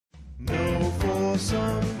for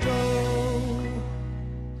some dough.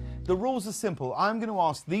 The rules are simple. I'm going to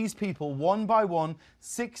ask these people one by one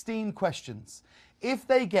 16 questions. If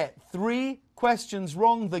they get 3 questions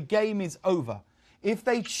wrong, the game is over. If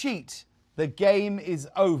they cheat, the game is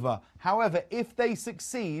over. However, if they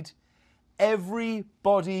succeed,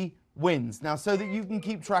 everybody wins. Now, so that you can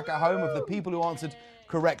keep track at home of the people who answered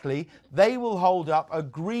correctly, they will hold up a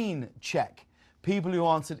green check. People who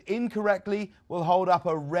answered incorrectly will hold up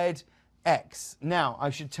a red X. Now,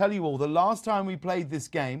 I should tell you all, the last time we played this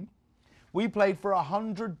game, we played for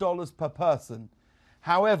 $100 per person.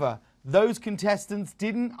 However, those contestants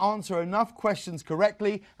didn't answer enough questions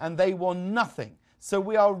correctly and they won nothing. So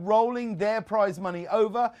we are rolling their prize money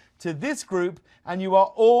over to this group and you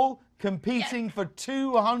are all competing for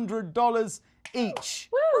 $200 each.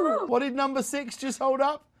 Woo! What did number 6 just hold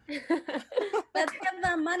up? Let's get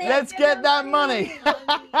that money. Let's get that money.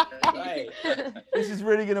 Right. This is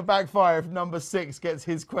really going to backfire if number 6 gets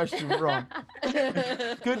his question wrong.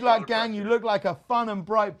 Good luck, gang. You look like a fun and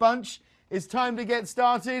bright bunch. It's time to get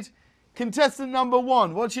started. Contestant number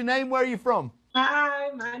 1, what's your name? Where are you from? Hi,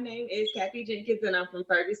 my name is Kathy Jenkins and I'm from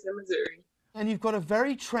Ferguson, Missouri. And you've got a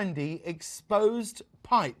very trendy exposed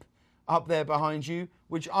pipe up there behind you,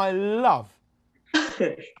 which I love.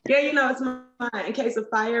 Yeah, you know, it's mine. In case a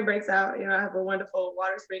fire breaks out, you know, I have a wonderful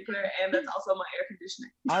water sprinkler and that's also my air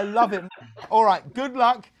conditioning. I love it. All right, good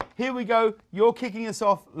luck. Here we go. You're kicking us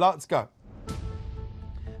off. Let's go.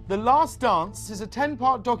 The Last Dance is a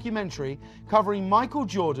 10-part documentary covering Michael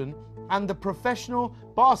Jordan and the professional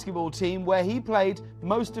basketball team where he played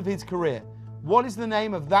most of his career. What is the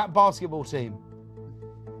name of that basketball team?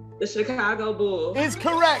 The Chicago Bulls. It's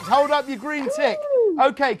correct. Hold up your green tick.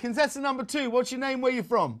 Okay, contestant number 2, what's your name? Where are you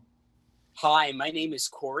from? Hi, my name is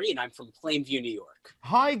Corey, and I'm from Plainview, New York.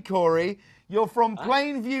 Hi, Corey. You're from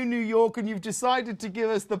Plainview, New York, and you've decided to give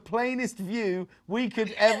us the plainest view we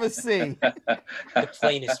could ever see. The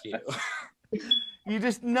plainest view. You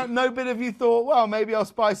just, no bit of you thought, well, maybe I'll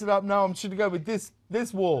spice it up. No, I'm going to go with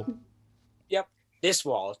this wall. Yep, this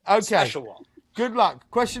wall. Okay. Special wall. Good luck.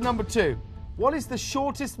 Question number 2. What is the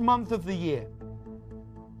shortest month of the year?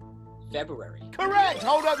 February. Correct.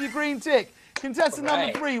 Hold up your green tick. Contestant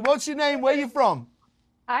number 3, what's your name? Where are you from?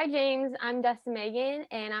 Hi, James. I'm Dustin Megan,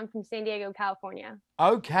 and I'm from San Diego, California.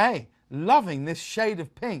 Okay. Loving this shade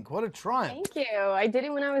of pink. What a triumph. Thank you. I did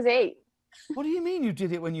it when I was 8. What do you mean you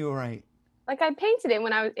did it when you were 8? Like, I painted it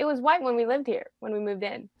when it was white when we lived here, when we moved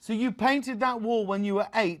in. So you painted that wall when you were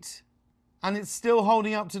 8, and it's still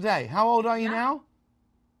holding up today. How old are you now?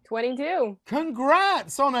 22.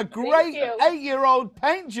 Congrats on a great 8-year-old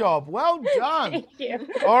paint job. Well done. Thank you.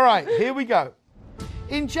 All right, here we go.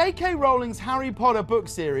 In J.K. Rowling's Harry Potter book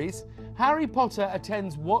series, Harry Potter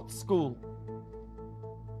attends what school?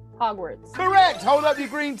 Hogwarts. Correct. Hold up your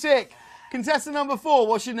green tick. Contestant number 4,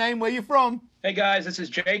 what's your name? Where are you from? Hey guys, this is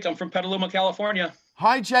Jake. I'm from Petaluma, California.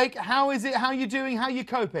 Hi, Jake. How is it? How are you doing? How are you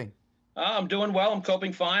coping? I'm doing well. I'm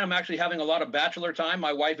coping fine. I'm actually having a lot of bachelor time.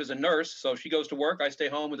 My wife is a nurse, so she goes to work. I stay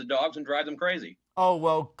home with the dogs and drive them crazy. Oh,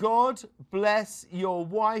 well, God bless your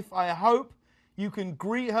wife. I hope you can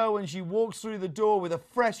greet her when she walks through the door with a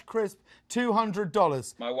fresh, crisp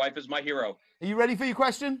 $200. My wife is my hero. Are you ready for your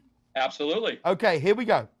question? Absolutely. Okay, here we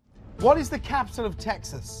go. What is the capital of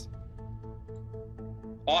Texas?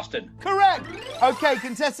 Austin. Correct. Okay,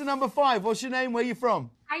 contestant number 5. What's your name? Where are you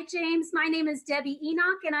from? Hi, James. My name is Debbie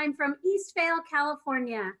Enoch, and I'm from Eastvale,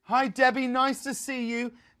 California. Hi, Debbie. Nice to see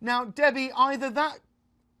you. Now, Debbie, either that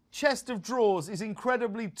chest of drawers is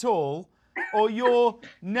incredibly tall or you're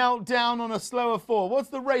knelt down on a slower 4. What's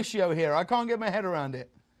the ratio here? I can't get my head around it.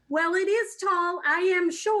 Well, it is tall. I am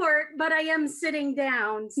short, but I am sitting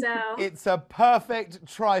down, so. It's a perfect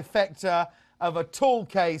trifecta of a tall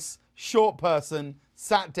case, short person,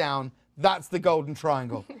 sat down. That's the golden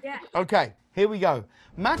triangle. Yeah. Okay, here we go.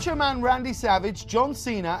 Macho Man Randy Savage, John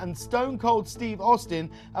Cena, and Stone Cold Steve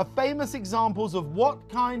Austin are famous examples of what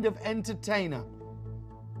kind of entertainer?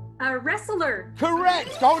 A wrestler. Correct.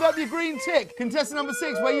 Hold up your green tick. Contestant number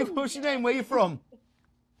 6, what's your name? Where are you from?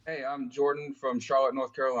 Hey, I'm Jordan from Charlotte,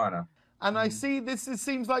 North Carolina. And I see it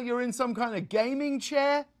seems like you're in some kind of gaming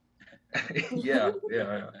chair. Yeah.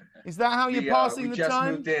 Is that how you're passing the we just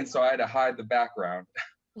time? moved in, so I had to hide the background.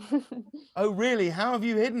 Oh, really? How have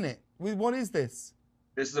you hidden it? What is this?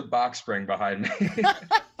 This is a box spring behind me.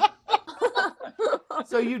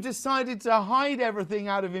 So you decided to hide everything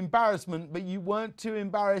out of embarrassment, but you weren't too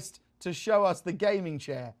embarrassed to show us the gaming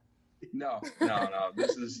chair. No.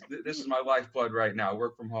 This is my lifeblood right now.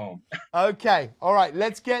 Work from home. Okay. All right.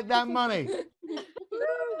 Let's get that money.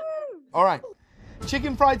 All right.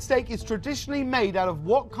 Chicken fried steak is traditionally made out of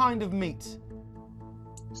what kind of meat?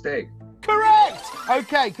 Steak. Correct!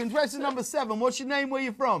 Okay, contestant number 7. What's your name? Where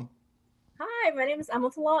you from? Hi, my name is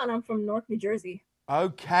Amatullah, and I'm from North New Jersey.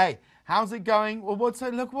 Okay. How's it going? Well,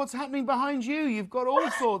 look what's happening behind you. You've got all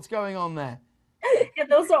sorts going on there. Yeah,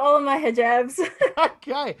 those are all of my hijabs.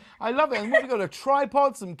 Okay. I love it. And what, you got a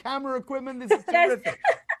tripod, some camera equipment? This is terrific.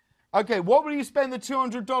 Okay, what will you spend the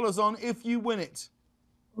 $200 on if you win it?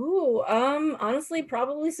 Ooh, honestly,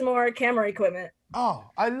 probably some more camera equipment. Oh,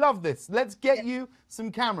 I love this. Let's get you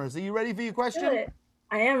some cameras. Are you ready for your question? Good.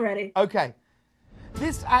 I am ready. Okay.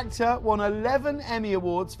 This actor won 11 Emmy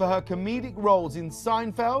Awards for her comedic roles in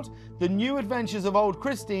Seinfeld, The New Adventures of Old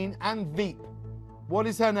Christine, and Veep. What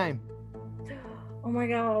is her name? Oh my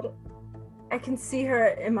God. I can see her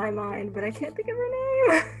in my mind, but I can't think of her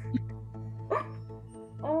name.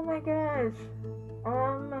 Oh my gosh.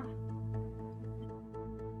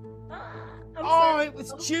 It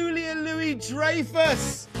was Julia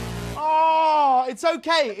Louis-Dreyfus. Oh, it's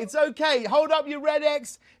okay. It's okay. Hold up your red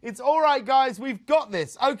X. It's all right, guys. We've got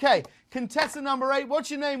this. Okay, contestant number 8. What's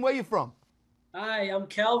your name? Where you from? Hi, I'm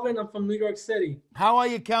Calvin. I'm from New York City. How are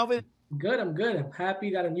you, Calvin? Good. I'm good. I'm happy.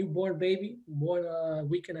 Got a newborn baby, born a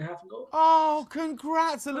week and a half ago. Oh,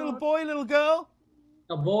 congrats. A little boy, little girl?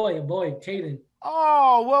 A boy, Caden.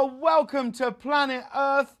 Oh, well, welcome to planet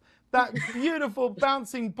Earth. That beautiful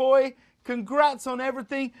bouncing boy. Congrats on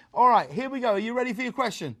everything. All right, here we go. Are you ready for your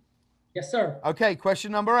question? Yes, sir. Okay,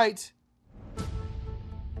 question number 8.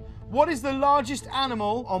 What is the largest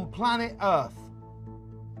animal on planet Earth?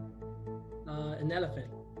 An elephant.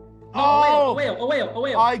 Oh, a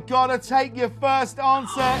whale. I gotta take your first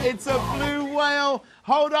answer. It's a blue whale.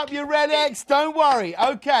 Hold up your red X. Don't worry.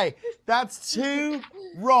 Okay, that's 2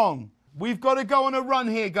 wrong. We've got to go on a run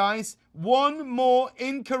here, guys. 1 more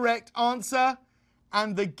incorrect answer,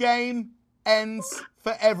 and the game ends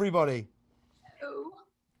for everybody.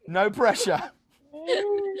 No pressure.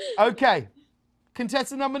 Okay.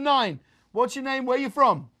 Contestant number 9. What's your name? Where you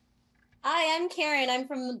from? Hi, I'm Karen. I'm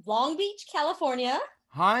from Long Beach, California.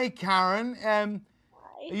 Hi, Karen. Are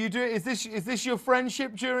you doing? Is this your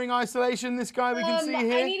friendship during isolation? This guy we can see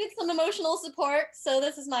here. I needed some emotional support, so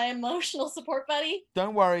this is my emotional support buddy.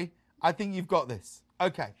 Don't worry. I think you've got this.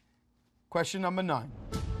 Okay. Question number 9.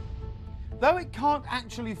 Though it can't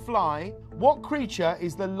actually fly, what creature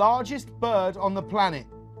is the largest bird on the planet?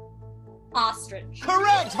 Ostrich.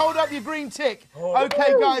 Correct! Hold up your green tick.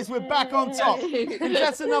 Okay, guys, we're back on top.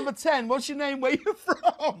 Contestant number 10, what's your name? Where you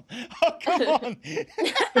from? Oh, come on.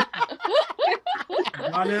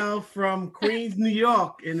 Ronell from Queens, New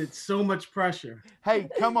York, and it's so much pressure. Hey,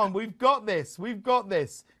 come on, we've got this. We've got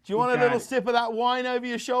this. Do you want a little sip of that wine over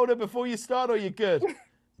your shoulder before you start, or you good?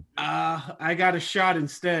 I got a shot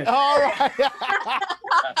instead. All right.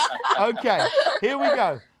 Okay, here we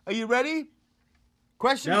go. Are you ready?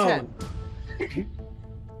 Question 10.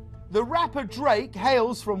 The rapper Drake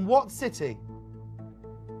hails from what city?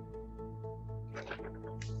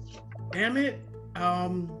 Damn it.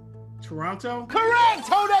 Toronto? Correct!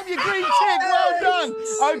 Hold up your green tick. Well done.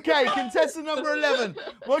 Okay, contestant number 11.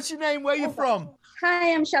 What's your name? Where you from?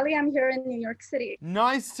 Hi, I'm Shelly. I'm here in New York City.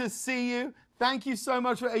 Nice to see you. Thank you so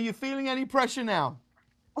much. Are you feeling any pressure now?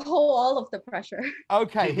 Oh, all of the pressure.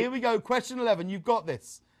 Okay, here we go. Question 11. You've got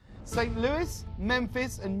this. St. Louis,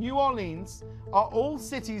 Memphis, and New Orleans are all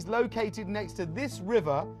cities located next to this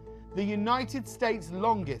river, the United States'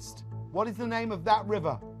 longest. What is the name of that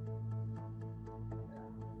river?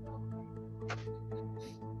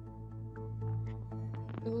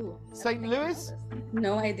 Ooh. St. Louis?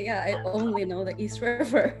 No idea. I only know the East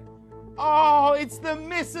River. Oh, it's the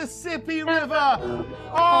Mississippi River.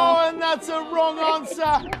 Oh, and that's a wrong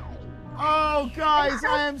answer. Oh, guys,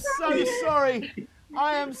 I am so sorry.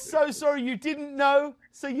 I am so sorry you didn't know,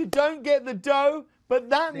 so you don't get the dough. But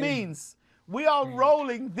that means we are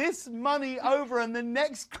rolling this money over, and the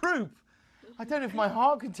next group, I don't know if my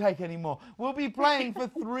heart can take any more, we'll be playing for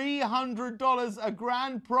 $300, a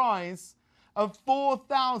grand prize of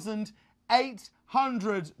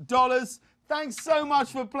 $4,800. Thanks so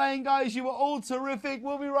much for playing, guys. You were all terrific.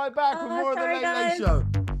 We'll be right back with more of the Late Late Show.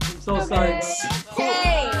 I'm so sorry.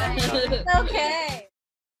 Okay. Okay.